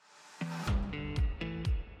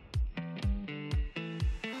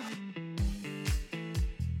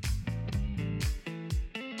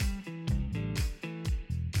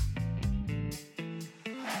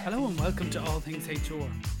Hello and welcome to All Things HR,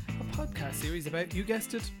 a podcast series about, you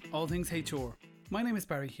guessed it, all things HR. My name is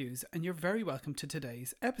Barry Hughes and you're very welcome to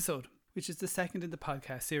today's episode, which is the second in the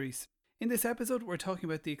podcast series. In this episode, we're talking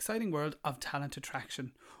about the exciting world of talent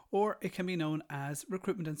attraction, or it can be known as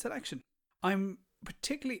recruitment and selection. I'm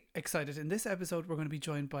particularly excited. In this episode, we're going to be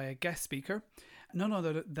joined by a guest speaker, none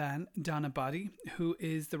other than Donna Boddy, who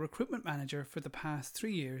is the recruitment manager for the past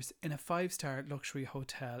 3 years in a 5-star luxury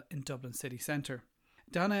hotel in Dublin city centre.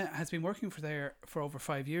 Donna has been working there for over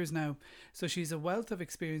 5 years now, so she's a wealth of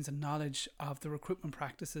experience and knowledge of the recruitment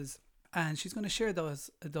practices, and she's going to share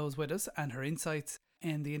those with us and her insights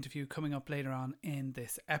in the interview coming up later on in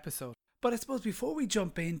this episode. But I suppose before we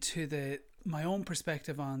jump into my own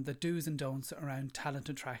perspective on the do's and don'ts around talent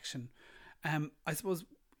attraction, I suppose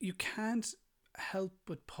you can't help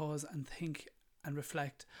but pause and think and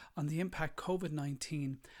reflect on the impact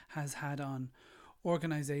COVID-19 has had on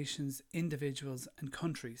organisations, individuals and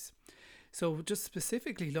countries. So just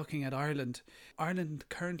specifically looking at Ireland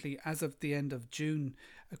currently, as of the end of June,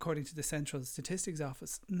 according to the Central Statistics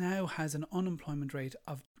Office, now has an unemployment rate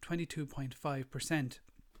of 22.5%.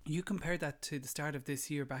 You compare that to the start of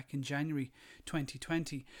this year back in January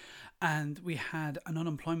 2020, and we had an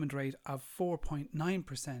unemployment rate of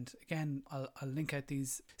 4.9%. Again, I'll link out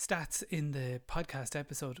these stats in the podcast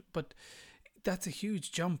episode, but that's a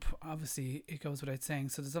huge jump. Obviously, it goes without saying.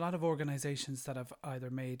 So there's a lot of organisations that have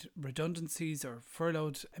either made redundancies or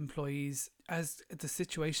furloughed employees. As the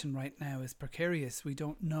situation right now is precarious, we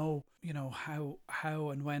don't know, how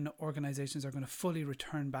and when organisations are going to fully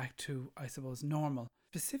return back to, I suppose, normal.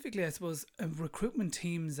 Specifically, I suppose, recruitment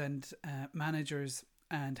teams and managers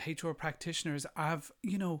and HR practitioners have,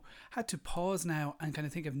 had to pause now and kind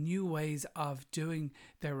of think of new ways of doing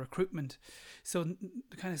their recruitment. So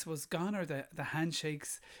kind of suppose gone are the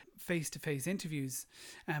handshakes, face-to-face interviews.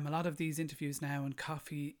 A lot of these interviews now and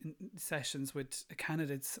coffee sessions with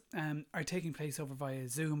candidates are taking place over via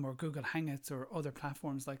Zoom or Google Hangouts or other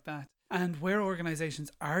platforms like that. And where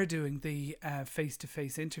organisations are doing the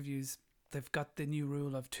face-to-face interviews, they've got the new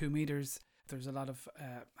rule of 2 meters. There's a lot of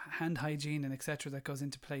hand hygiene and etc. that goes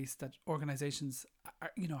into place that organisations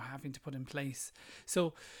are, having to put in place.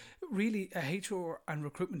 So really, HR and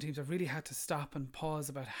recruitment teams have really had to stop and pause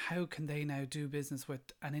about how can they now do business with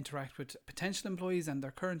and interact with potential employees and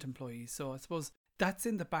their current employees. So I suppose that's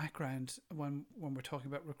in the background when we're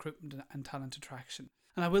talking about recruitment and talent attraction.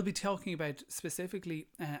 And I will be talking about specifically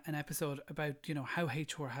an episode about, how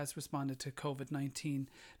HR has responded to COVID-19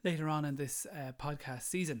 later on in this podcast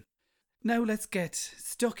season. Now let's get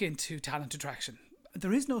stuck into talent attraction.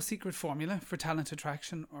 There is no secret formula for talent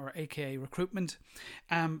attraction, or aka recruitment.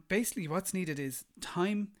 Basically what's needed is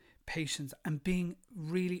time, patience and being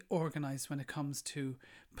really organised when it comes to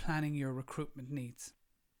planning your recruitment needs.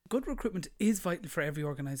 Good recruitment is vital for every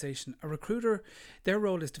organisation. A recruiter, their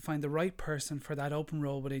role is to find the right person for that open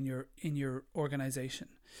role within your organisation.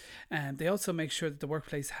 And they also make sure that the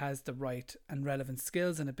workplace has the right and relevant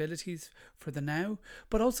skills and abilities for the now,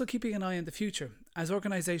 but also keeping an eye on the future, as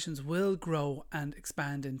organisations will grow and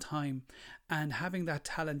expand in time, and having that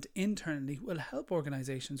talent internally will help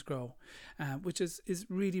organisations grow, which is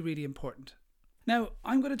really, really important. Now,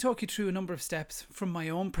 I'm going to talk you through a number of steps from my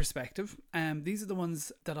own perspective. These are the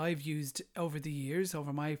ones that I've used over the years,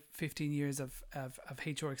 over my 15 years of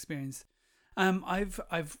HR experience. I've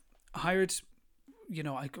hired,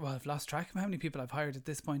 I've lost track of how many people I've hired at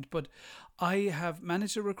this point, but I have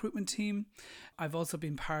managed a recruitment team. I've also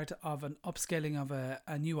been part of an upscaling of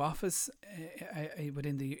a new office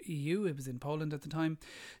within the EU. It was in Poland at the time.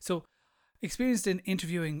 So experienced in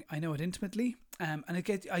interviewing, I know it intimately, and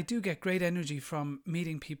I do get great energy from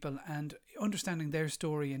meeting people and understanding their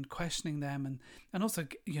story and questioning them, and also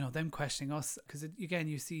them questioning us, because again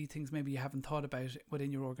you see things maybe you haven't thought about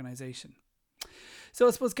within your organisation. So I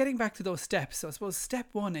suppose getting back to those steps, so I suppose step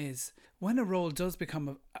one is when a role does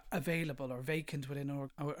become available or vacant within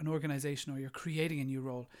an organisation, or you're creating a new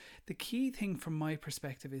role, the key thing from my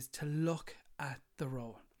perspective is to look at the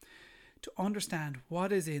role, to understand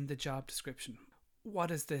what is in the job description.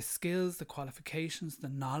 What is the skills, the qualifications, the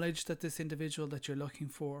knowledge that this individual that you're looking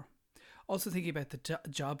for. Also thinking about the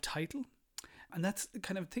job title. And that's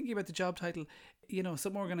kind of thinking about the job title.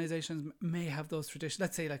 Some organizations may have those traditions.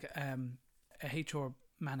 Let's say like a HR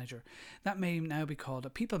manager. That may now be called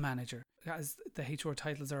a people manager, as the HR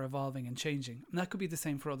titles are evolving and changing. And that could be the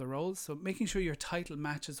same for other roles. So making sure your title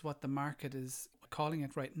matches what the market is calling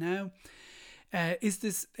it right now. Is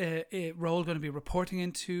this role going to be reporting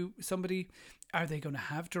into somebody? Are they going to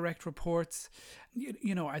have direct reports?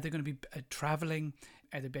 Are they going to be traveling?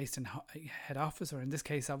 Are they based in head office? Or in this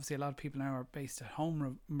case, obviously, a lot of people now are based at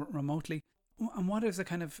home remotely. and what is the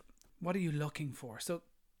kind of, what are you looking for? So,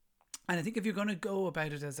 and I think if you're going to go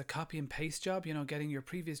about it as a copy and paste job, getting your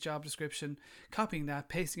previous job description, copying that,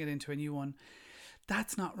 pasting it into a new one,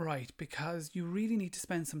 that's not right, because you really need to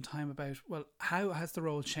spend some time about, well, how has the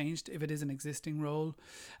role changed if it is an existing role?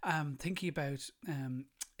 Thinking about,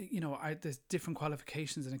 are there different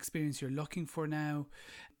qualifications and experience you're looking for now?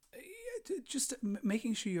 Just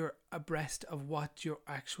making sure you're abreast of what you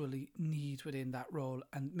actually need within that role,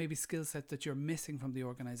 and maybe skill set that you're missing from the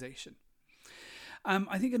organisation.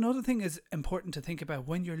 I think another thing is important to think about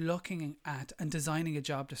when you're looking at and designing a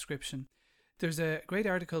job description. There's a great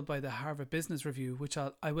article by the Harvard Business Review, which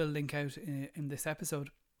I will link out in this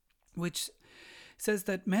episode, which says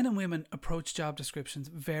that men and women approach job descriptions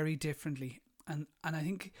very differently. And I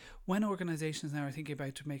think when organisations now are thinking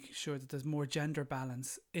about to make sure that there's more gender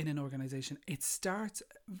balance in an organisation, it starts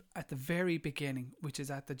at the very beginning, which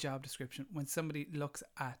is at the job description, when somebody looks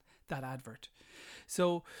at that advert.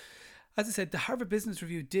 So, as I said, the Harvard Business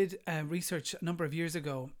Review did research a number of years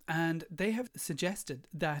ago, and they have suggested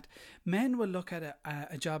that men will look at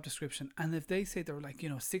a job description, and if they say they're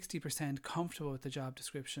 60% comfortable with the job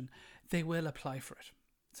description, they will apply for it.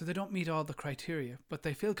 So they don't meet all the criteria, but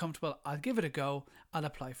they feel comfortable. I'll give it a go. I'll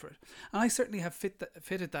apply for it. And I certainly have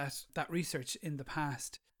fitted that research in the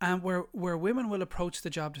past. And where women will approach the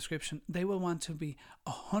job description, they will want to be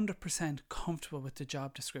 100% comfortable with the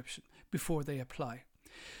job description before they apply.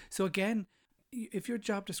 So again, if your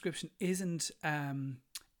job description isn't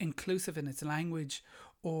inclusive in its language,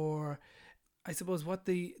 or I suppose what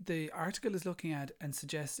the article is looking at and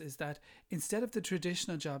suggests is that instead of the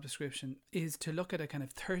traditional job description is to look at a kind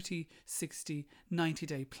of 30, 60,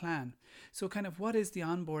 90-day plan. So kind of what is the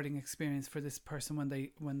onboarding experience for this person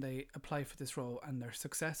when they apply for this role and they're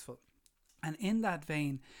successful. And in that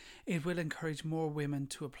vein, it will encourage more women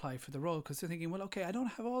to apply for the role, because they're thinking, well, okay, I don't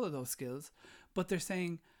have all of those skills, but they're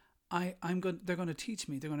saying, they're going to teach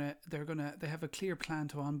me. They have a clear plan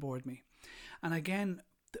to onboard me. And again,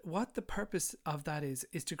 what the purpose of that is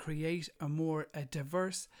to create a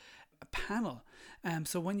diverse panel.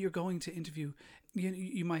 So when you're going to interview,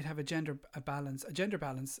 you might have a gender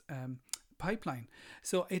balance pipeline.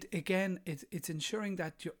 So it's ensuring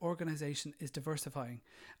that your organization is diversifying,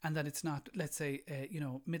 and that it's not, let's say,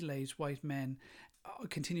 middle-aged white men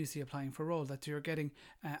continuously applying for a role, that you're getting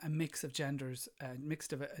a mix of genders,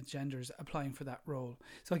 genders applying for that role.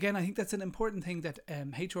 So again, I think that's an important thing that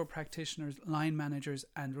HR practitioners, line managers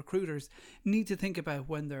and recruiters need to think about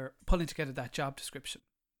when they're pulling together that job description.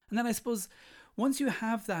 And then I suppose once you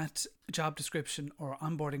have that job description or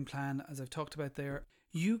onboarding plan, as I've talked about there,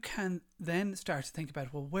 you can then start to think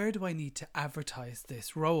about, well, where do I need to advertise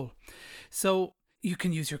this role? So you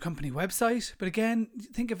can use your company website, but again,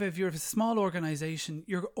 think of if you're a small organization,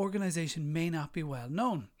 your organization may not be well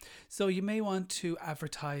known. So you may want to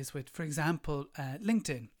advertise with, for example,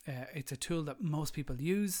 LinkedIn. It's a tool that most people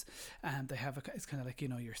use, and it's kind of like,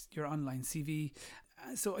 your online CV.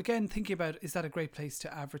 So again, thinking about, is that a great place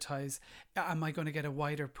to advertise? Am I going to get a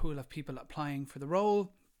wider pool of people applying for the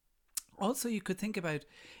role? Also, you could think about,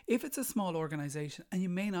 if it's a small organisation and you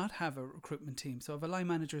may not have a recruitment team, so if a line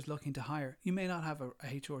manager is looking to hire, you may not have a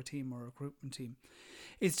HR team or a recruitment team,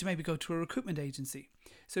 is to maybe go to a recruitment agency.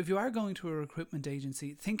 So if you are going to a recruitment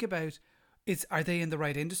agency, think about, are they in the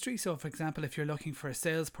right industry? So for example, if you're looking for a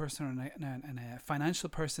salesperson and a financial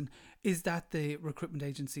person, is that the recruitment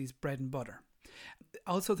agency's bread and butter?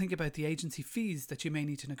 Also think about the agency fees that you may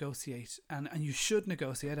need to negotiate, and you should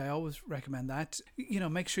negotiate. I always recommend that.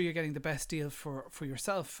 Make sure you're getting the best deal for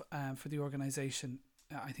yourself, for the organisation.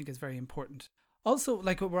 I think is very important. Also,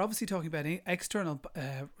 like we're obviously talking about external,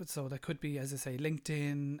 so that could be, as I say,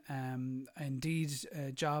 LinkedIn, Indeed,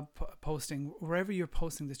 job posting, wherever you're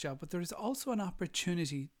posting this job. But there is also an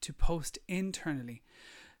opportunity to post internally.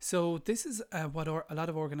 So this is what a lot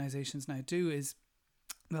of organisations now do is,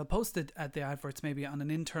 they'll post it at the adverts maybe on an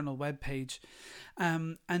internal web page,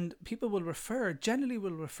 and people generally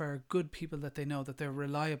will refer good people that they know, that they're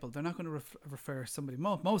reliable. They're not going to refer somebody,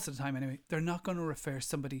 most of the time anyway, they're not going to refer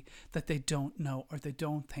somebody that they don't know or they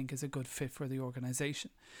don't think is a good fit for the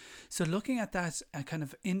organisation. So looking at that kind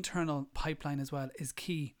of internal pipeline as well is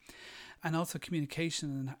key. And also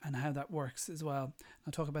communication and how that works as well.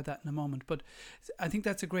 I'll talk about that in a moment. But I think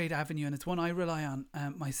that's a great avenue, and it's one I rely on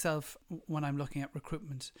myself when I'm looking at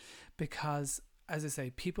recruitment, because, as I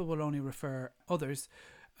say, people will only refer others,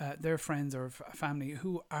 their friends or family,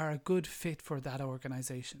 who are a good fit for that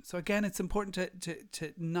organisation. So again, it's important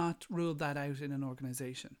to not rule that out in an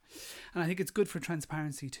organisation. And I think it's good for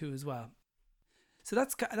transparency too as well. So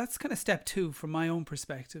that's kind of step 2 from my own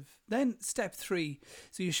perspective. Then step 3.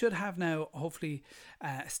 So you should have now hopefully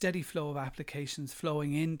a steady flow of applications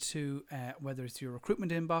flowing into whether it's your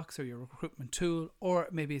recruitment inbox or your recruitment tool, or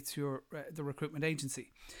maybe it's your the recruitment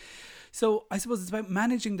agency. So I suppose it's about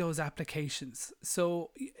managing those applications.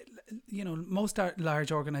 So, most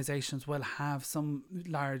large organizations will have some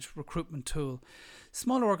large recruitment tool.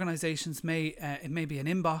 Smaller organizations it may be an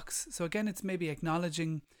inbox. So again, it's maybe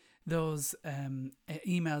acknowledging those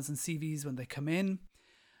emails and CVs when they come in.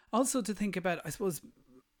 Also to think about, I suppose,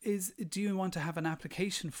 do you want to have an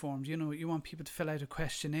application form? You want people to fill out a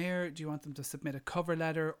questionnaire? Do you want them to submit a cover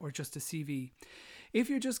letter or just a CV? If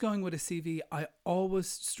you're just going with a CV, I always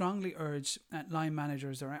strongly urge line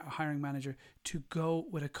managers or a hiring manager to go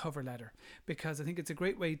with a cover letter, because I think it's a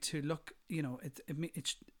great way to look,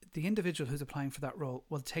 it's the individual who's applying for that role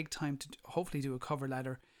will take time to hopefully do a cover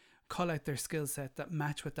letter, call out their skill set that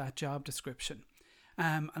match with that job description.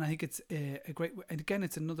 And I think it's a great, and again,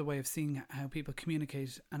 it's another way of seeing how people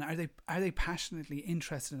communicate, and are they passionately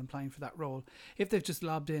interested in applying for that role. If they've just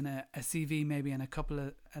lobbed in a CV maybe and a couple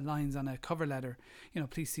of lines on a cover letter,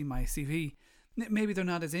 please see my CV, maybe they're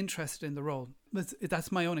not as interested in the role. But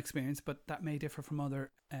that's my own experience, but that may differ from other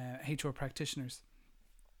HR practitioners.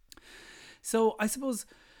 So I suppose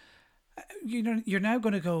you're now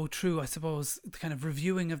going to go through, I suppose, the kind of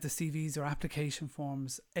reviewing of the CVs or application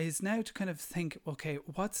forms is now to kind of think, okay,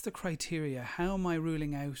 what's the criteria? How am I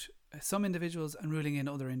ruling out some individuals and ruling in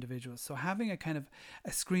other individuals? So having a kind of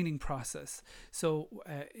a screening process. So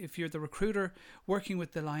if you're the recruiter working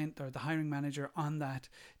with the line or the hiring manager on that,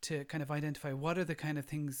 to kind of identify what are the kind of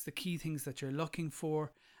things, the key things that you're looking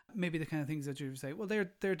for. Maybe the kind of things that you say, well,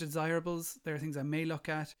 they're desirables, they're things I may look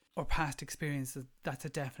at, or past experience, that's a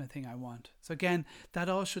definite thing I want. So again, that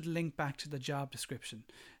all should link back to the job description.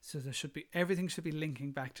 So everything should be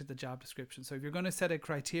linking back to the job description. So if you're going to set a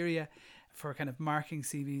criteria for kind of marking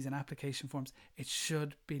CVs and application forms, it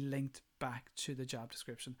should be linked back to the job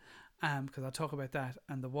description. Because I'll talk about that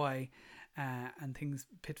and the why and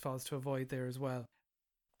pitfalls to avoid there as well.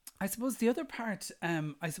 I suppose the other part,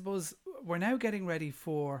 we're now getting ready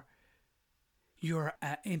for your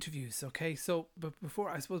interviews. Okay, so but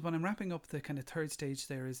before, I suppose when I'm wrapping up, the kind of third stage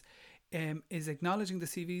there is acknowledging the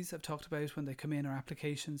CVs I've talked about when they come in, or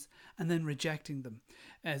applications, and then rejecting them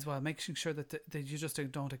as well, making sure that you just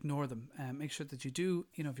don't ignore them. Make sure that you do,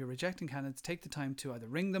 if you're rejecting candidates, take the time to either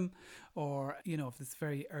ring them, or if it's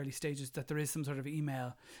very early stages, that there is some sort of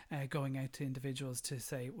email going out to individuals to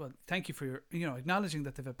say, well, thank you for your acknowledging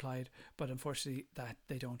that they've applied, but unfortunately that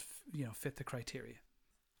they don't fit the criteria.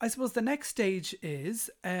 I suppose the next stage is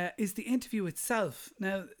the interview itself.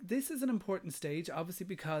 Now, this is an important stage, obviously,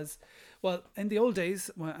 because, well, in the old days,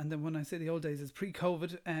 and then when I say the old days, is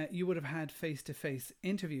pre-COVID, you would have had face-to-face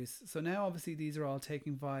interviews. So now, obviously, these are all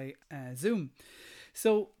taken by Zoom.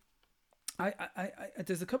 So I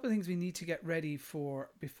there's a couple of things we need to get ready for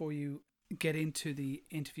before you get into the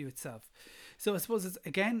interview itself. So I suppose it's,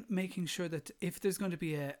 again, making sure that if there's going to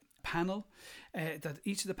be a panel, that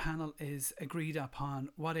each of the panel is agreed upon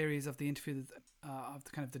what areas of the interview of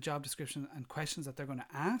the kind of the job description and questions that they're going to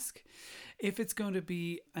ask. If it's going to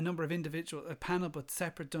be a panel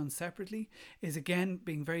but done separately, is again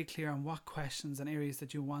being very clear on what questions and areas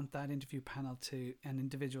that you want that interview panel and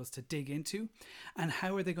individuals to dig into, and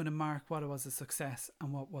how are they going to mark what was a success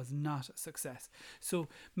and what was not a success. So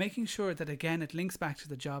making sure that, again, it links back to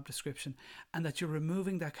the job description, and that you're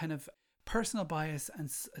removing that kind of personal bias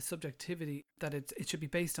and subjectivity, that it should be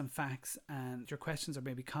based on facts, and your questions are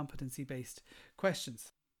maybe competency-based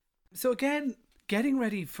questions. So again, getting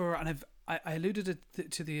ready for, and I alluded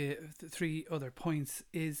to the three other points,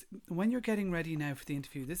 is when you're getting ready now for the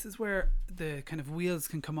interview, this is where the kind of wheels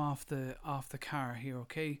can come off the car here,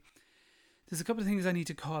 okay? There's a couple of things I need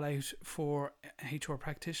to call out for HR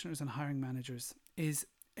practitioners and hiring managers is,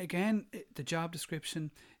 again, the job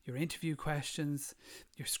description, your interview questions,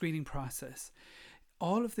 your screening process.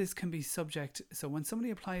 All of this can be subject. So when somebody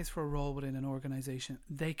applies for a role within an organization,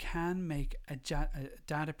 they can make a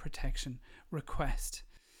data protection request.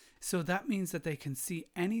 So that means that they can see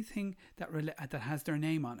anything that has their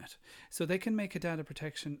name on it. So they can make a data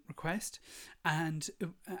protection request and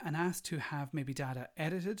ask to have maybe data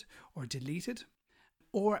edited or deleted.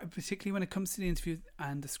 Or particularly when it comes to the interview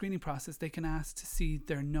and the screening process, they can ask to see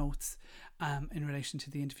their notes in relation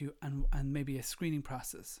to the interview and maybe a screening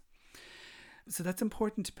process. So that's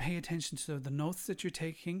important to pay attention to the notes that you're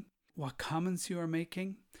taking, what comments you are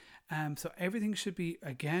making, So everything should be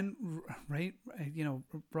again,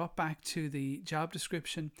 brought back to the job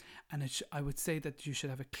description, and I would say that you should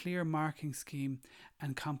have a clear marking scheme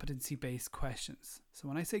and competency-based questions. So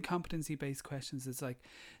when I say competency-based questions, it's like,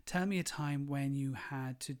 tell me a time when you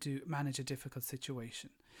had to manage a difficult situation.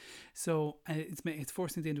 So it's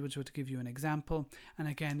forcing the individual to give you an example, and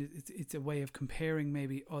again, it's a way of comparing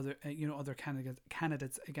maybe other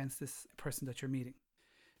candidates against this person that you're meeting.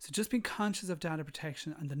 So just being conscious of data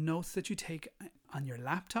protection and the notes that you take on your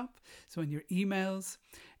laptop, so in your emails,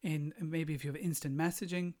 in maybe if you have instant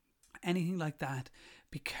messaging, anything like that,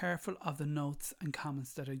 be careful of the notes and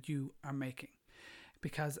comments that you are making.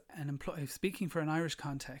 Because an employee, speaking for an Irish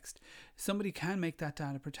context, somebody can make that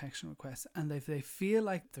data protection request, and if they feel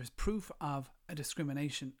like there's proof of a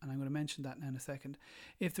discrimination, and I'm going to mention that now in a second,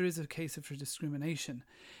 if there is a case of discrimination,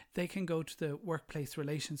 they can go to the Workplace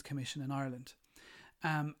Relations Commission in Ireland.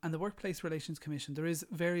 And the Workplace Relations Commission, there is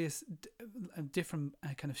various different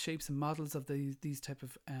kind of shapes and models of these type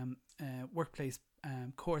of workplace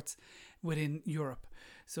courts within Europe.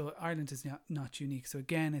 So Ireland is not unique. So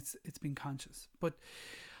again, it's being conscious. But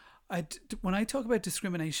when I talk about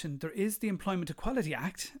discrimination, there is the Employment Equality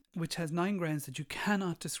Act, which has 9 grounds that you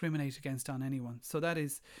cannot discriminate against on anyone. So that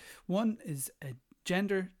is, 1 is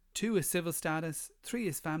gender, 2 is civil status, 3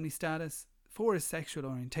 is family status, 4 is sexual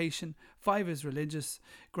orientation, 5 is religious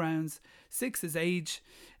grounds, 6 is age,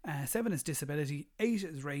 7 is disability, 8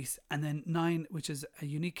 is race, and then 9, which is a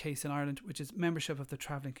unique case in Ireland, which is membership of the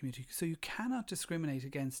travelling community. So you cannot discriminate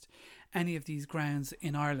against any of these grounds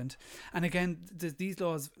in Ireland. And again, these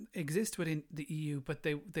laws exist within the EU, but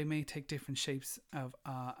they may take different shapes of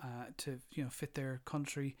to fit their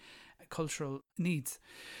country cultural needs.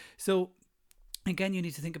 So again, you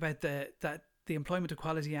need to think about the Employment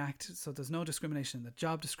Equality Act, so there's no discrimination in the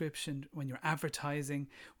job description, when you're advertising,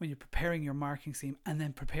 when you're preparing your marking scheme, and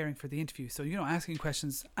then preparing for the interview. So, asking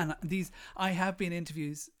questions. And I have been in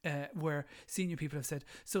interviews where senior people have said,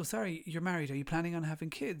 so sorry, you're married, are you planning on having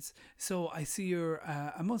kids? So I see you're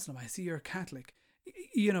a Muslim, I see you're a Catholic.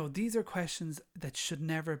 These are questions that should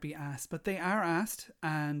never be asked, but they are asked,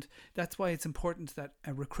 and that's why it's important that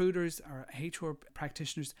recruiters or HR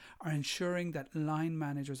practitioners are ensuring that line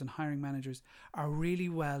managers and hiring managers are really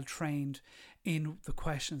well trained in the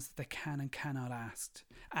questions that they can and cannot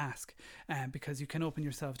ask, because you can open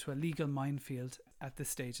yourself to a legal minefield at this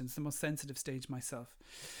stage, and it's the most sensitive stage myself,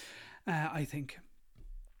 I think.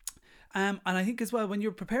 And I think as well, when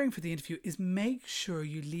you're preparing for the interview, is make sure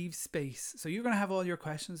you leave space. So you're going to have all your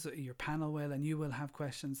questions, your panel will, and you will have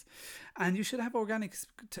questions. And you should have organic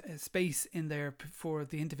space in there for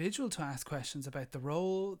the individual to ask questions about the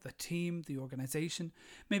role, the team, the organisation,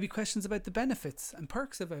 maybe questions about the benefits and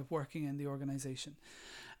perks of working in the organisation.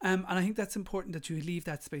 And I think that's important that you leave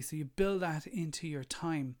that space, so you build that into your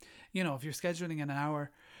time. If you're scheduling in an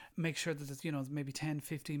hour, make sure that there's, maybe 10,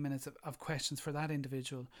 15 minutes of questions for that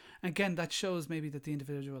individual. Again, that shows maybe that the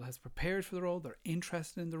individual has prepared for the role, they're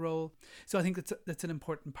interested in the role. So I think that's an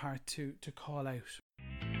important part to call out.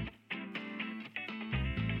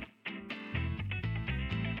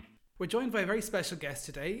 We're joined by a very special guest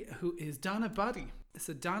today, who is Donna Boddy.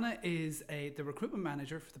 So Donna is the recruitment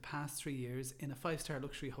manager for the past 3 years in a 5-star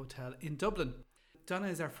luxury hotel in Dublin. Donna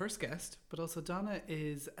is our first guest, but also Donna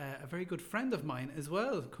is a very good friend of mine as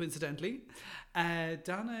well, coincidentally.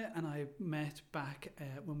 Donna and I met back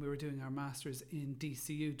when we were doing our masters in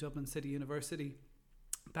DCU, Dublin City University,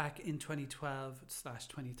 back in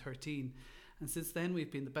 2012/2013. And since then,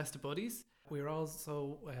 we've been the best of buddies. We're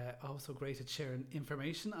also great at sharing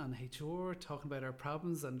information on HR, talking about our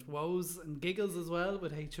problems and woes and giggles as well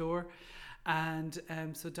with HR. And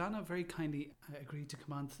so Donna very kindly agreed to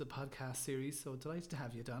come on to the podcast series. So delighted to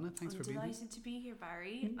have you, Donna. Thanks for being here. I'm delighted to be here,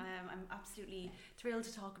 Barry. Mm-hmm. I'm absolutely thrilled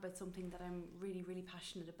to talk about something that I'm really, really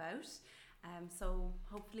passionate about. So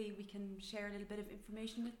hopefully we can share a little bit of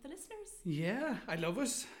information with the listeners. Yeah, I love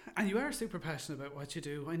it. And you are super passionate about what you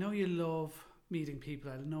do. I know you love meeting people.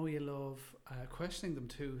 I know you love questioning them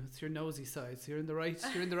too. It's your nosy side. So you're in the right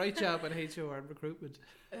job at HR and recruitment.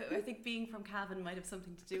 I think being from Cavan might have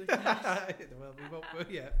something to do with that. Well, we won't.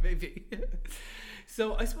 Yeah, maybe.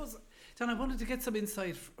 So I suppose, Don, I wanted to get some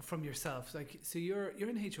insight from yourself. So you're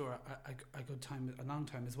in HR a good time, a long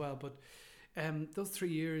time as well. But those 3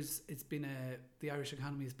 years, it's been the Irish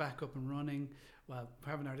economy is back up and running. Well,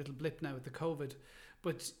 we're having our little blip now with the COVID.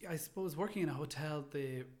 But I suppose working in a hotel,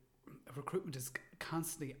 the recruitment is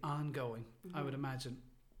constantly ongoing, mm-hmm. I would imagine.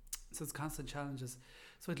 So it's constant challenges.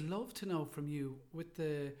 So I'd love to know from you what's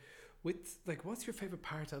your favourite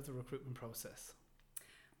part of the recruitment process?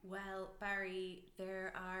 Well, Barry,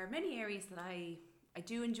 there are many areas that I I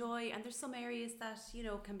do enjoy, and there's some areas that, you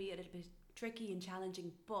know, can be a little bit tricky and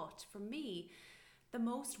challenging, but for me, the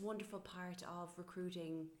most wonderful part of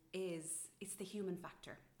recruiting is it's the human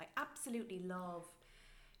factor. I absolutely love,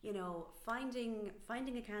 you know, finding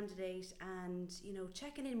a candidate and, you know,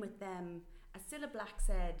 checking in with them. As Cilla Black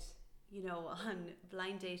said, you know, on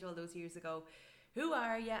Blind Date all those years ago, who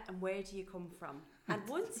are you and where do you come from? And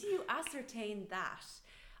once you ascertain that,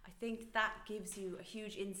 I think that gives you a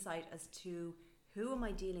huge insight as to who am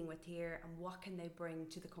I dealing with here and what can they bring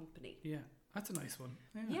to the company. Yeah, that's a nice one.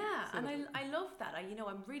 Yeah, and I love that. You know,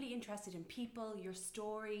 I'm really interested in people, your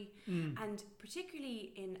story, and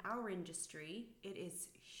particularly in our industry, it is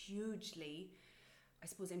hugely, I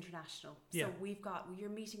suppose, international. Yeah. So you're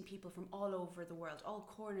meeting people from all over the world, all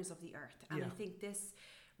corners of the earth. And I think this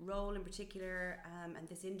role in particular and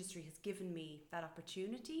this industry has given me that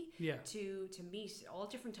opportunity to meet all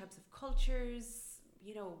different types of cultures,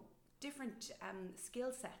 you know, different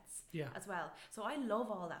skill sets as well. So I love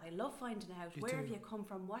all that. I love finding out where have you come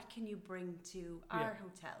from, what can you bring to our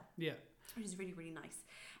hotel. Yeah. Which is really, really nice.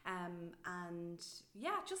 And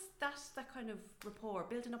yeah, just that kind of rapport,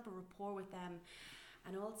 building up a rapport with them.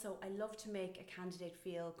 And also, I love to make a candidate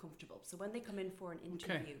feel comfortable. So when they come in for an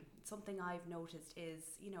interview, something I've noticed is,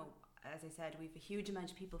 you know, as I said, we have a huge amount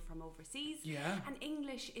of people from overseas. Yeah. And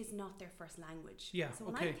English is not their first language. Yeah. So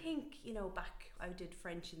when I think, you know, back, I did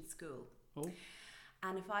French in school. Oh.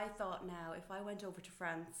 And if I thought now, if I went over to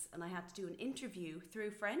France and I had to do an interview through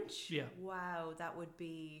French, wow, that would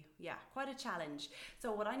be, quite a challenge.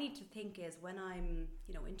 So what I need to think is when I'm,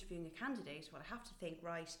 you know, interviewing a candidate, what I have to think,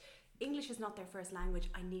 right, English is not their first language.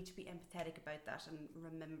 I need to be empathetic about that and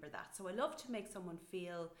remember that. So I love to make someone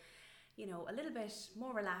feel, you know, a little bit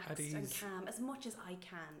more relaxed and calm as much as I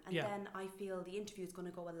can. And then I feel the interview is going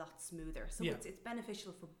to go a lot smoother. So it's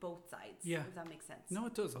beneficial for both sides, if that makes sense. No,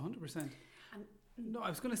 it does, 100%. No, I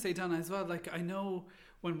was going to say, Donna, as well, like, I know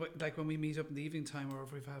when we meet up in the evening time or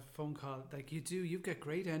if we've had a phone call, like you get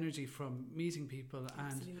great energy from meeting people.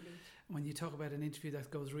 Absolutely. And when you talk about an interview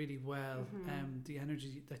that goes really well, the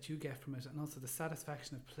energy that you get from it, and also the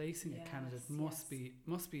satisfaction of placing a candidate must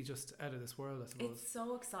be just out of this world, I suppose. It's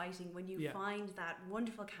so exciting when you find that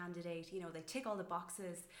wonderful candidate. You know, they tick all the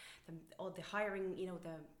boxes. The hiring, you know,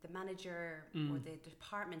 the manager or the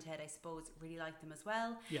department head, I suppose, really like them as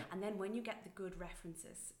well. Yeah. And then when you get the good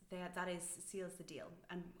references, that seals the deal.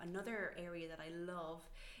 And another area that I love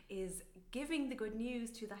is giving the good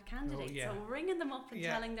news to that candidate. So ringing them up and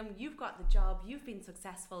telling them you've got the job, you've been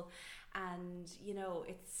successful, and you know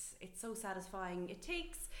it's so satisfying. It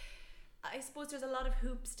takes, I suppose, there's a lot of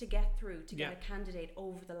hoops to get through to get a candidate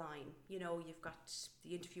over the line. You know, you've got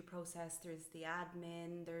the interview process, there's the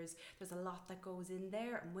admin, there's a lot that goes in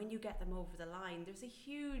there, and when you get them over the line, there's a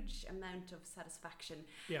huge amount of satisfaction.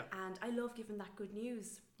 Yeah. And I love giving that good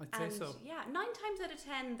news. I'd say so. Yeah, 9 times out of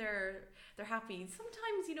 10 they're happy.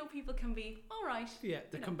 Sometimes, you know, people can be all right. Yeah,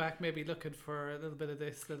 they come back maybe looking for a little bit of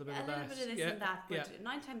this, a little bit of that. A little bit of this and that, but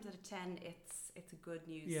 9 times out of 10 it's a good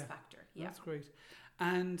news factor. Yeah, that's great.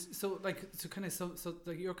 And so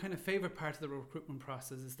your kind of favorite part of the recruitment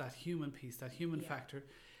process is that human piece, that human factor,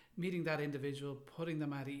 meeting that individual, putting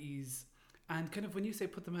them at ease. And kind of when you say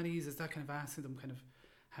put them at ease, is that kind of asking them kind of,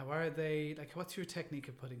 how are they? Like, what's your technique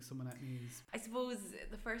of putting someone at ease? I suppose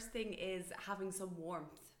the first thing is having some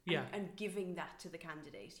warmth and giving that to the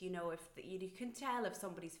candidate. You know, you can tell if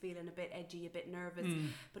somebody's feeling a bit edgy, a bit nervous.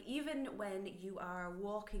 But even when you are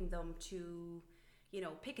walking them to, you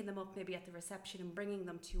know, picking them up maybe at the reception and bringing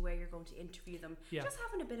them to where you're going to interview them, just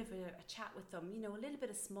having a bit of a chat with them, you know, a little bit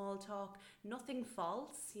of small talk, nothing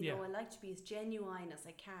false. You know, I like to be as genuine as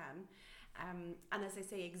I can. And as I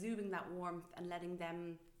say, exuding that warmth and letting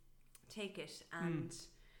them take it and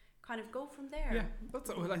kind of go from there. Yeah,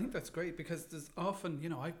 I think that's great, because there's often, you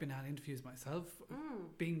know, I've been at interviews myself,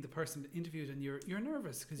 being the person interviewed, and you're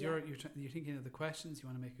nervous because you're thinking of the questions, you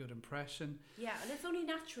want to make a good impression. Yeah, and it's only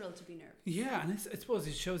natural to be nervous. Yeah, and I suppose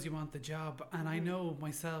it shows you want the job. And I know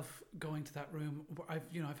myself going to that room,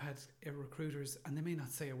 I've had recruiters, and they may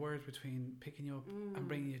not say a word between picking you up and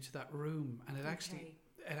bringing you to that room, and it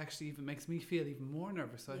actually even makes me feel even more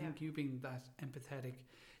nervous. So I think you being that empathetic,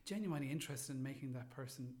 genuinely interested in making that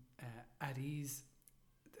person at ease,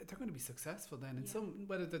 they're going to be successful then. And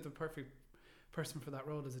whether they're the perfect person for that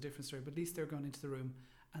role is a different story, but at least they're going into the room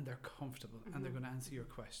and they're comfortable and they're going to answer your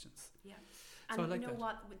questions. Yeah. So and you know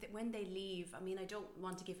what, when they leave, I mean, I don't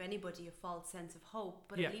want to give anybody a false sense of hope,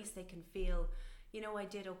 but at least they can feel, you know, I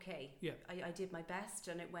did okay. Yeah. I did my best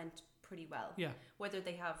and it went pretty well. Yeah. Whether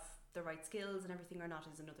they have the right skills and everything or not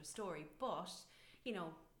is another story, but, you know,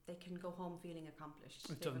 they can go home feeling accomplished.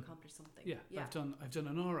 They've accomplished something. Yeah, I've done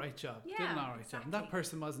an all right job. Yeah, did an all right exactly. job. And that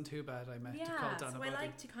person wasn't too bad. I met to call down. So I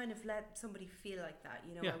like to kind of let somebody feel like that.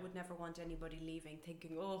 You know, I would never want anybody leaving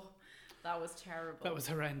thinking, "Oh, that was terrible. That was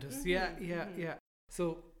horrendous." Yeah.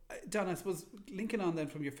 So, Donna, I suppose linking on then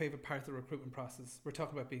from your favourite part of the recruitment process, we're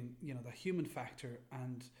talking about being, the human factor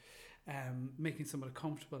and making somebody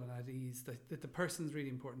comfortable and at ease. That the person's really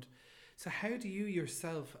important. So how do you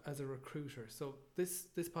yourself as a recruiter, so this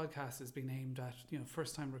podcast is being aimed at,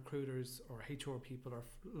 first time recruiters or HR people or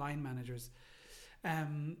line managers.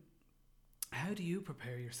 How do you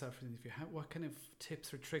prepare yourself for the interview? What kind of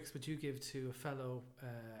tips or tricks would you give to a fellow,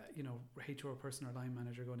 HR person or line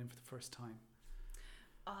manager going in for the first time?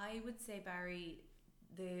 I would say, Barry,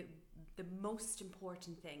 the most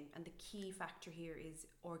important thing and the key factor here is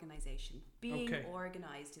organisation. Being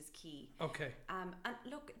organised is key. Okay. And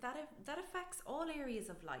look, that affects all areas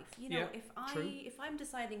of life. If I'm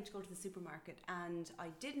deciding to go to the supermarket and I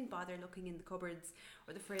didn't bother looking in the cupboards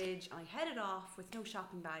or the fridge, I headed off with no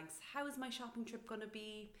shopping bags, how is my shopping trip going to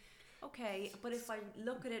be? Okay, but if I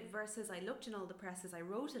look at it versus I looked in all the presses, I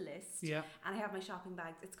wrote a list, and I have my shopping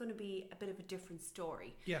bags, it's going to be a bit of a different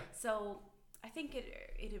story. Yeah. So I think it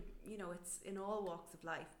it's in all walks of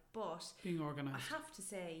life, but being organised. I have to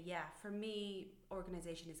say, for me,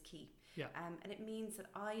 organisation is key. Yeah. And it means that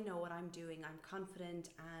I know what I'm doing, I'm confident,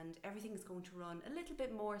 and everything is going to run a little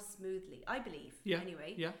bit more smoothly, I believe. Yeah.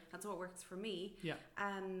 Anyway. Yeah. That's what works for me. Yeah.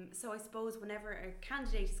 So I suppose whenever a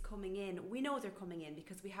candidate is coming in, we know they're coming in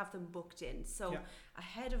because we have them booked in. So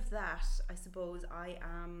ahead of that, I suppose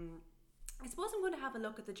I'm going to have a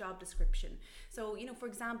look at the job description. So, for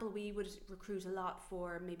example, we would recruit a lot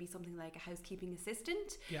for maybe something like a housekeeping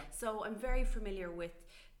assistant. Yeah. So I'm very familiar with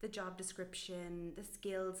the job description, the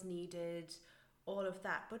skills needed, all of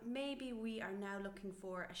that. But maybe we are now looking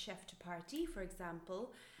for a chef de partie, for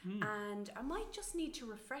example, and I might just need to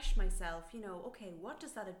refresh myself, okay, what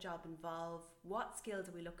does that job involve? What skills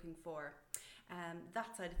are we looking for?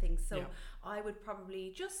 That side of things. So I would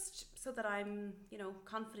probably, just so that I'm,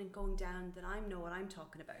 confident going down, that I know what I'm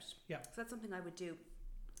talking about. Yeah. So that's something I would do.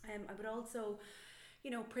 I would also,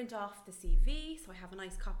 print off the CV, so I have a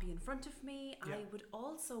nice copy in front of me. Yeah. I would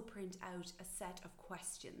also print out a set of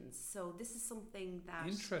questions. So this is something that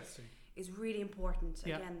is really important,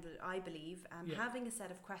 again, that I believe. Having a set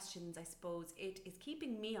of questions, I suppose, it is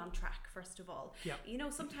keeping me on track, first of all. Yeah.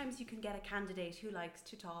 Sometimes you can get a candidate who likes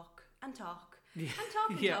to talk and talk. Yeah.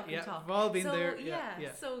 And talk. We've all been there.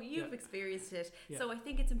 So you've experienced it. Yeah. So I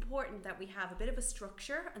think it's important that we have a bit of a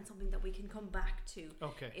structure and something that we can come back to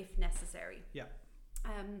if necessary. Yeah.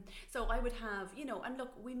 So I would have, and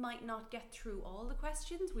look, we might not get through all the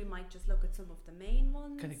questions. We might just look at some of the main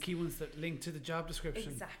ones. Kind of key ones that link to the job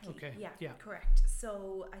description. Exactly. Okay. Yeah. Correct.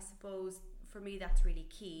 So I suppose for me that's really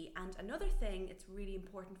key. And another thing it's really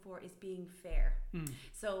important for is being fair.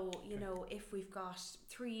 So, if we've got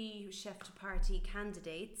 3 chef de partie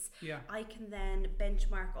candidates, I can then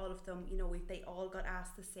benchmark all of them, if they all got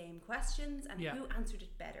asked the same questions and who answered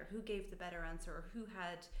it better, who gave the better answer, or who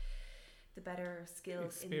had the better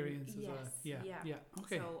skills, experience as well. Yeah.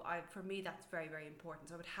 Okay. So for me that's very, very important.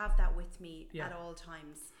 So I would have that with me at all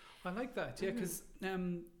times. I like that. Yeah, because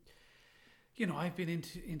I've been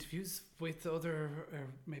into interviews with other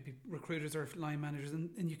maybe recruiters or line managers,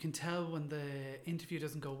 and you can tell when the interview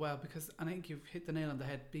doesn't go well, because, and I think you've hit the nail on the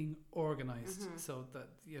head, being organised. So that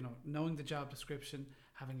knowing the job description,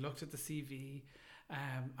 having looked at the CV.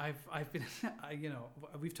 I've been,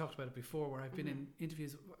 we've talked about it before, where I've been in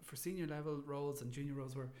interviews for senior level roles and junior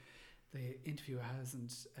roles where the interviewer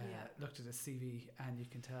hasn't looked at a CV, and you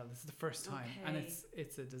can tell this is the first time, and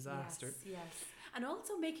it's a disaster. Yes. And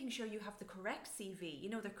also making sure you have the correct CV.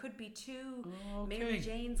 There could be 2 Mary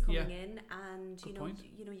Janes coming in, and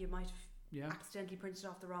you might have accidentally printed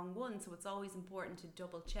off the wrong one. So it's always important to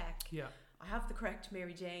double check. Yeah. I have the correct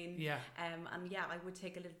Mary Jane. Yeah. I would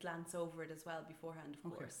take a little glance over it as well beforehand,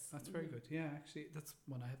 of course. That's very good. Yeah, actually, that's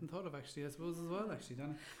one I hadn't thought of, actually, I suppose, as well, actually,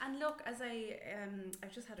 Donna. And look, as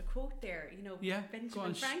I've just had a quote there,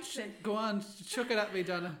 Benjamin Franklin. Go on, chuck it at me,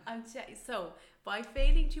 Donna. So, by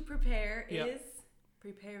failing to prepare is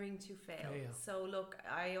preparing to fail. So, look,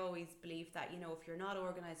 I always believe that, if you're not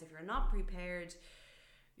organised, if you're not prepared,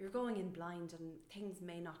 you're going in blind and things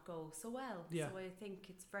may not go so well. Yeah. So I think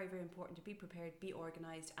it's very, very important to be prepared, be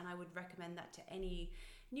organised, and I would recommend that to any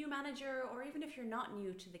new manager, or even if you're not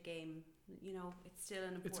new to the game, it's still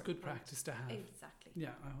an important It's good practice to have. Exactly.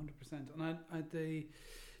 Yeah, 100%. And the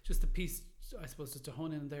piece I suppose just to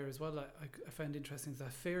hone in there as well, I found interesting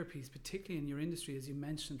that fair piece, particularly in your industry, as you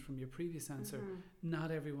mentioned from your previous answer,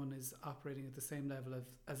 not everyone is operating at the same level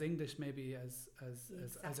as English maybe as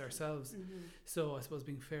ourselves. So I suppose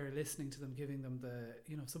being fair, listening to them, giving them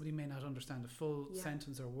somebody may not understand a full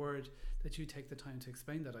sentence or word, that you take the time to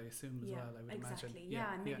explain that, I assume, as well, I would imagine.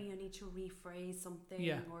 And maybe you need to rephrase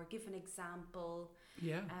something or give an example.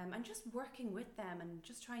 And just working with them and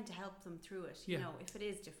just trying to help them through it, you know, if it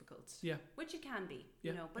is difficult, which it can be,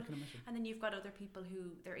 you know, but and then you've got other people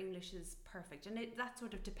who their English is perfect, and that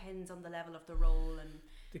sort of depends on the level of the role and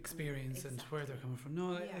the experience and where they're coming from.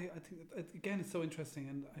 I think again it's so interesting,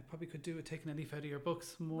 and I probably could do it taking a leaf out of your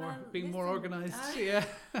books, being more organised.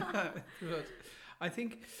 But I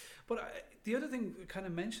think, the other thing kind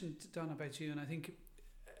of mentioned, Don, about you, and I think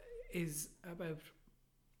is about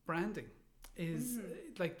branding. Is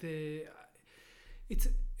like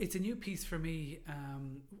it's a new piece for me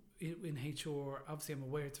in HR. Obviously, I'm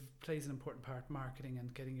aware it plays an important part, marketing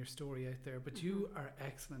and getting your story out there. But you are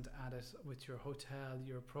excellent at it with your hotel,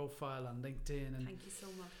 your profile on LinkedIn, and thank you so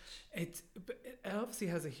much. It obviously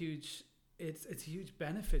has a huge. It's a huge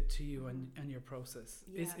benefit to you and your process.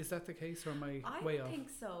 Is that the case, or am I way off? I think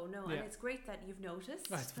so. No, and it's great that you've noticed.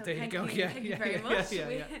 Right, so there you go. Thank you very much.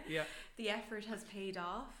 The effort has paid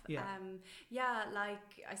off. Like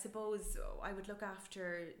I suppose I would look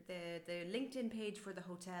after the LinkedIn page for the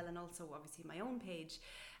hotel, and also obviously my own page.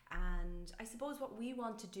 And I suppose what we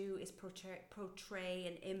want to do is portray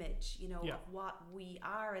an image, you know, of what we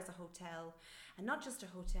are as a hotel, and not just a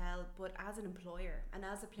hotel, but as an employer and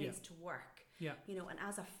as a place to work, you know, and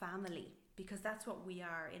as a family, because that's what we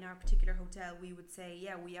are. In our particular hotel, we would say,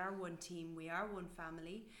 we are one team, we are one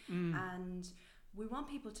family, and we want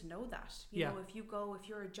people to know that. You know, if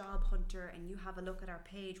you're a job hunter and you have a look at our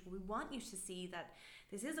page, we want you to see that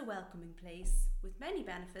this is a welcoming place with many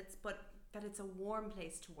benefits, but that it's a warm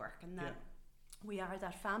place to work, and that we are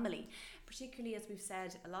that family. Particularly, as we've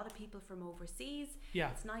said, a lot of people from overseas.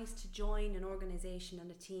 It's nice to join an organisation and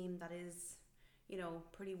a team that is, you know,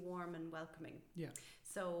 pretty warm and welcoming.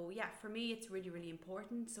 So for me, it's really, really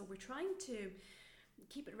important. So we're trying to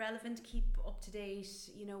keep it relevant, keep up to date,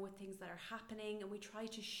 you know, with things that are happening, and we try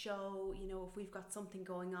to show, you know, if we've got something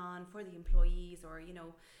going on for the employees, or, you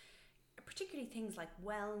know, particularly things like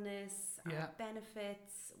wellness,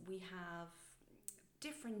 benefits. We have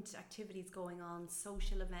different activities going on,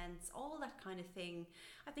 social events, all that kind of thing.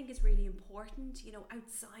 I think is really important, you know,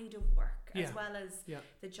 outside of work, as well as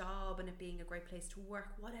the job and it being a great place to work.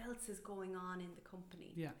 What else is going on in the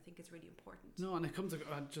company? I think it's really important. No, and it comes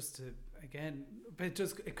just to again, but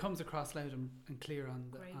it comes across loud and clear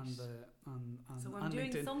on so I'm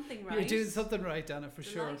doing LinkedIn. Something right. You're doing something right, Anna, for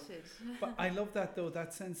Delighted. sure. But I love that, though,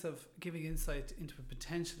 that sense of giving insight into a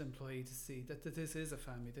potential employee to see that this is a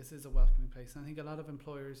family, this is a welcoming place. And I think a lot of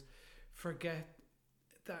employers forget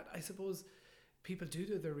that. I suppose people do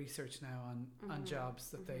their research now on jobs,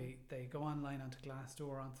 that they go online onto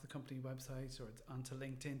Glassdoor, onto the company website, or onto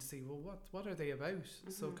LinkedIn to see, well, what are they about?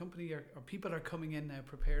 So company or people are coming in now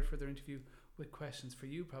prepared for their interview with questions for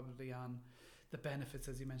you, probably on the benefits,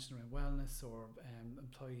 as you mentioned, around wellness or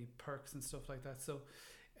employee perks and stuff like that. So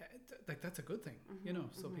that's a good thing, you know.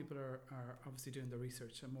 So people are obviously doing the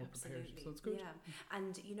research and more prepared. So it's good.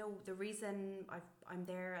 And you know, the reason I'm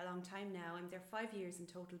there a long time now, I'm there 5 years in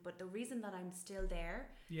total, but the reason that I'm still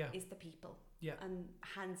there is the people. And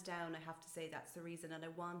hands down, I have to say that's the reason. And I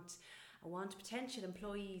want potential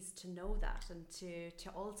employees to know that and to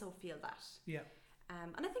also feel that.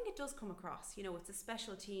 And I think it does come across, you know, it's a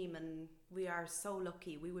special team, and we are so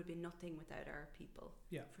lucky. We would be nothing without our people,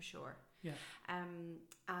 for sure.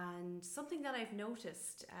 And something that I've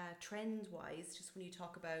noticed trend-wise, just when you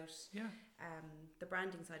talk about the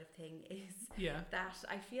branding side of thing, is that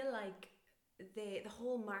I feel like the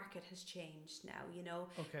whole market has changed now, you know,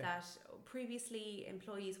 that previously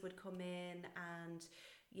employees would come in and,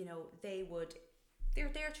 you know, they're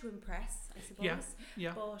there to impress, I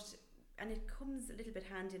suppose. And it comes a little bit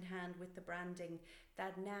hand in hand with the branding,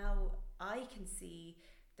 that now I can see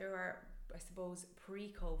there are, I suppose,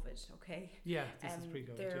 pre-COVID, this is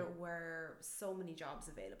pre-COVID. There were so many jobs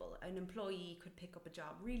available. An employee could pick up a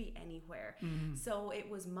job really anywhere. So it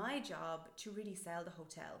was my job to really sell the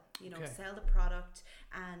hotel, you know, sell the product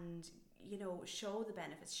and, you know, show the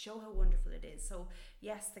benefits, show how wonderful it is. So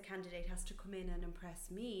yes, the candidate has to come in and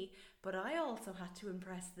impress me, but I also had to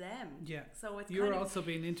impress them. So it's you're also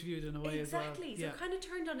being interviewed in a way as well. Exactly. So it kind of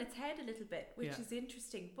turned on its head a little bit, which is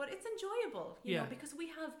interesting, but it's enjoyable, you know, because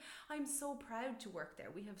I'm so proud to work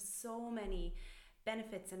there. We have so many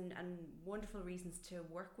benefits and wonderful reasons to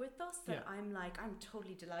work with us that I'm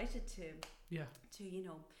totally delighted to you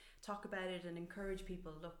know, talk about it and encourage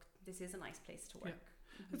people, look, this is a nice place to work.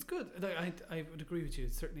 It's good. I would agree with you.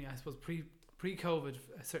 Certainly, I suppose pre-COVID,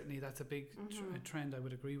 certainly that's a big trend. I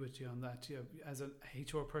would agree with you on that. As an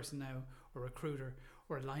HR person now, or recruiter,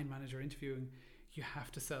 or a line manager interviewing, you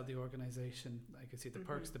have to sell the organisation. I can see the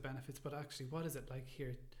perks, the benefits, but actually, what is it like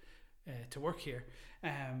here to work here?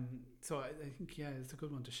 So I think, it's a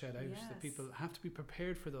good one to shout out. That people have to be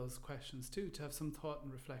prepared for those questions too, to have some thought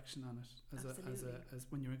and reflection on it as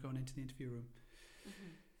when you're going into the interview room.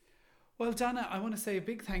 Well, Dana, I want to say a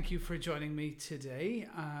big thank you for joining me today.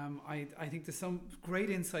 I think there's some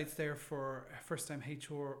great insights there for first-time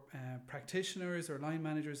HR practitioners or line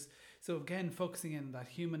managers. So again, focusing in that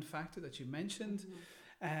human factor that you mentioned,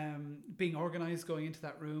 being organised going into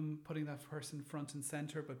that room, putting that person front and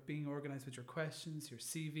centre, but being organised with your questions, your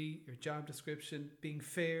CV, your job description, being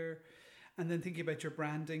fair, and then thinking about your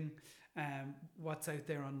branding, what's out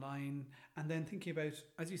there online, and then thinking about,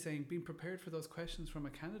 as you're saying, being prepared for those questions from a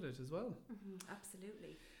candidate as well.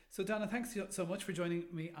 Absolutely. So Dana, thanks so much for joining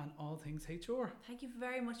me on All Things HR. Thank you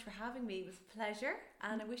very much for having me. It was a pleasure,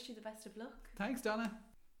 and I wish you the best of luck. Thanks, Dana.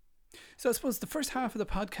 So I suppose the first half of the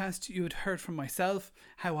podcast, you had heard from myself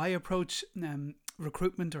how I approach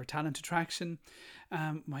recruitment or talent attraction,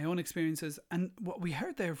 my own experiences, and what we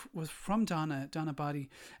heard there was from Donna Body,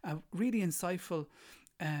 a really insightful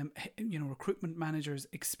recruitment manager's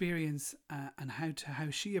experience and how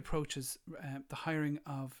she approaches the hiring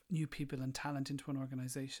of new people and talent into an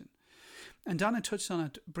organisation. And Donna touched on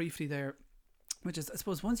it briefly there, which is, I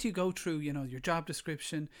suppose, once you go through, your job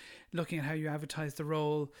description, looking at how you advertise the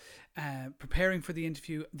role, preparing for the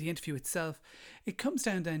interview itself, it comes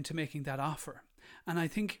down then to making that offer. And I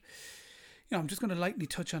think, I'm just going to lightly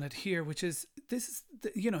touch on it here, which is,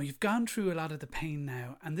 you've gone through a lot of the pain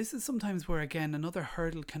now, and this is sometimes where, again, another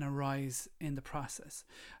hurdle can arise in the process.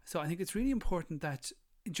 So I think it's really important that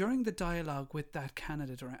during the dialogue with that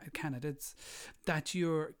candidate or candidates, that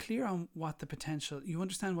you're clear on what the potential, you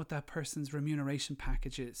understand what that person's remuneration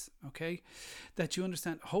package is, okay? That you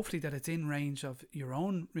understand, hopefully, that it's in range of your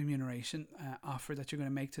own remuneration offer that you're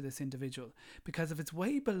going to make to this individual. Because if it's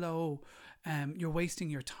way below, you're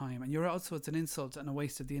wasting your time, and it's an insult and a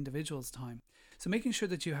waste of the individual's time. So making sure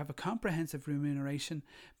that you have a comprehensive remuneration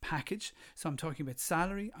package. So I'm talking about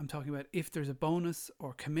salary, I'm talking about if there's a bonus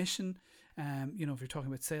or commission, if you're talking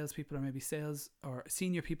about salespeople or maybe sales or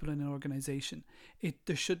senior people in an organisation,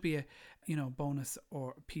 there should be a bonus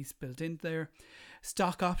or piece built in there.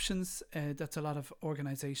 Stock options, that's a lot of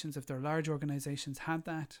organisations, if they're large organisations, have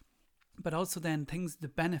that. But also then the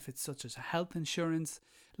benefits such as health insurance,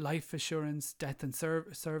 life assurance, death and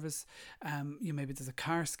service, maybe there's a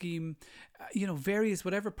car scheme, various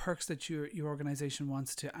whatever perks that your organisation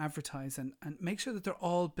wants to advertise, and make sure that they're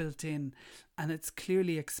all built in and it's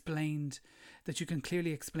clearly explained, that you can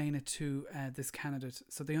clearly explain it to this candidate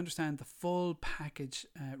so they understand the full package,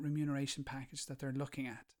 remuneration package that they're looking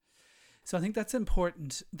at. So I think that's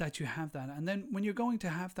important that you have that. And then when you're going to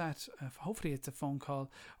have that, hopefully it's a phone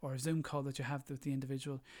call or a Zoom call that you have with the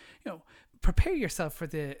individual, prepare yourself for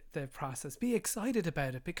the process. Be excited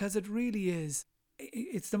about it, because it really is,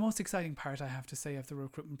 it's the most exciting part, I have to say, of the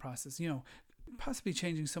recruitment process. Possibly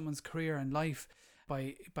changing someone's career and life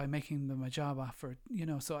by making them a job offer,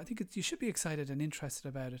 so I think you should be excited and interested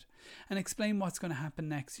about it, and explain what's going to happen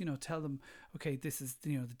next. Tell them, okay, this is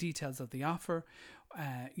the details of the offer.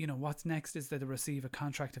 What's next is that they receive a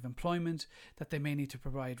contract of employment, that they may need to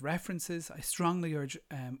provide references. I strongly urge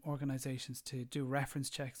organisations to do reference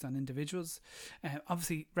checks on individuals.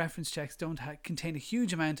 Obviously, reference checks don't contain a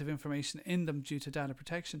huge amount of information in them due to data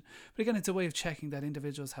protection, but again, it's a way of checking that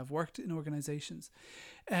individuals have worked in organisations.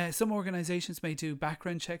 Some organisations may do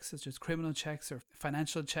background checks, such as criminal checks or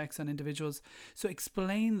financial checks on individuals. So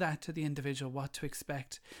explain that to the individual, what to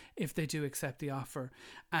expect if they do accept the offer,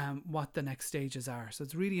 what the next stages are. So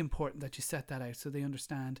it's really important that you set that out so they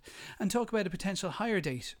understand, and talk about a potential hire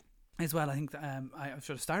date as well. I think I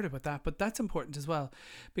should have started with that, but that's important as well,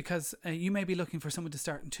 because you may be looking for someone to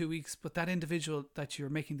start in 2 weeks, but that individual that you're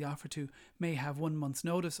making the offer to may have 1 month's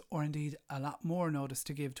notice, or indeed a lot more notice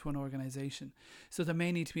to give to an organisation. So there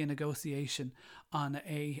may need to be a negotiation on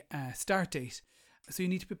a start date. So you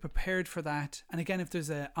need to be prepared for that. And again, if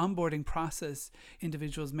there's an onboarding process,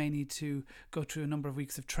 individuals may need to go through a number of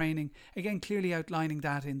weeks of training. Again, clearly outlining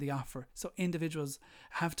that in the offer, so individuals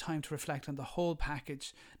have time to reflect on the whole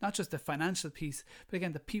package, not just the financial piece, but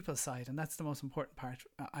again, the people side. And that's the most important part,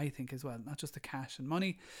 I think, as well. Not just the cash and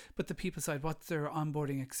money, but the people side. What's their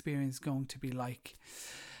onboarding experience going to be like?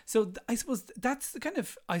 So I suppose that's the kind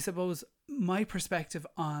of, my perspective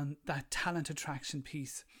on that talent attraction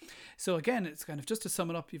piece. So again, it's kind of, just to sum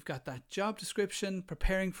it up, you've got that job description,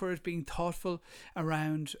 preparing for it, being thoughtful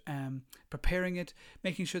around preparing it,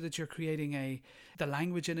 making sure that you're creating the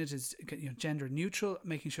language in it is gender neutral,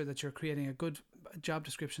 making sure that you're creating a good job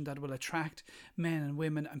description that will attract men and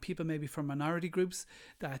women and people maybe from minority groups,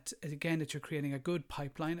 that you're creating a good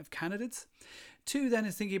pipeline of candidates. 2 then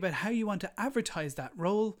is thinking about how you want to advertise that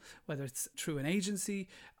role, whether it's through an agency,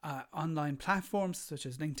 online platforms such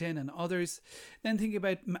as LinkedIn and others. Then thinking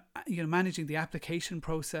about managing the application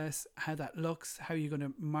process, how that looks, how you're going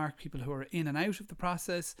to mark people who are in and out of the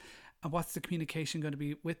process, and what's the communication going to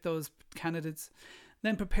be with those candidates.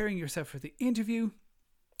 Then preparing yourself for the interview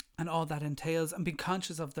and all that entails, and being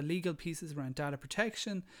conscious of the legal pieces around data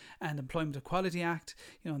protection and Employment Equality Act,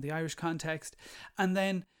 in the Irish context. And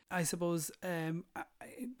then I suppose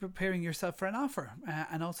preparing yourself for an offer,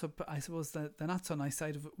 and also I suppose the not so nice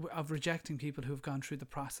side of rejecting people who have gone through the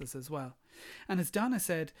process as well. And as Donna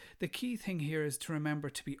said, the key thing here is to remember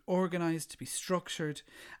to be organised, to be structured,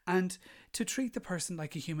 and to treat the person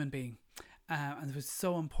like a human being. And it was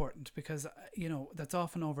so important because, that's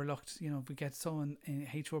often overlooked. We get so in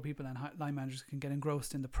HR people and line managers can get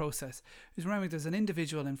engrossed in the process. Just remember there's an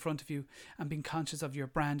individual in front of you and being conscious of your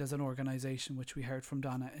brand as an organisation, which we heard from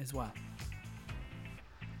Donna as well.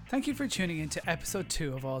 Thank you for tuning in to episode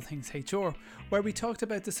 2 of All Things HR, where we talked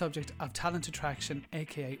about the subject of talent attraction,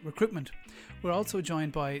 aka recruitment. We're also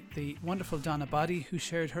joined by the wonderful Donna Boddy, who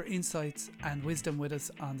shared her insights and wisdom with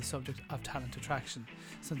us on the subject of talent attraction.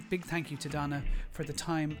 So big thank you to Donna for the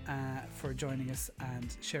time, for joining us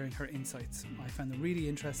and sharing her insights. I found them really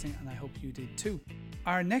interesting and I hope you did too.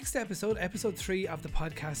 Our next episode 3 of the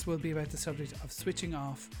podcast, will be about the subject of switching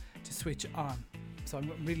off to switch on. So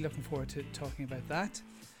I'm really looking forward to talking about that.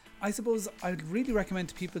 I suppose I'd really recommend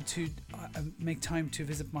to people to make time to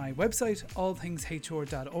visit my website,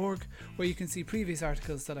 allthingshr.org, where you can see previous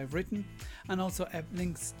articles that I've written, and also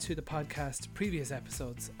links to the podcast previous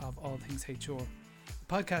episodes of All Things HR. The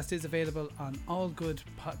podcast is available on all good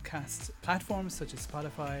podcast platforms such as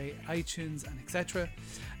Spotify, iTunes, and etc.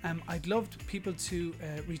 I'd love people to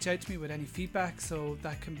reach out to me with any feedback, so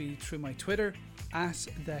that can be through my Twitter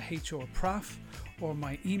 @thehrprof, or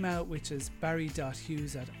my email, which is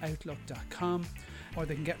barry.hughes@outlook.com, or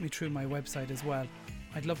they can get me through my website as well.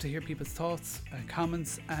 I'd love to hear people's thoughts,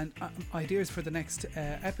 comments and ideas for the next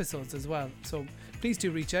episodes as well. So please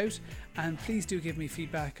do reach out, and please do give me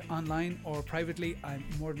feedback online or privately. I'm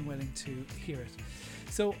more than willing to hear it.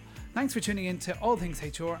 So thanks for tuning in to All Things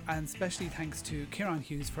HR, and especially thanks to Kieran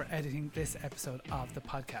Hughes for editing this episode of the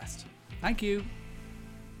podcast. Thank you.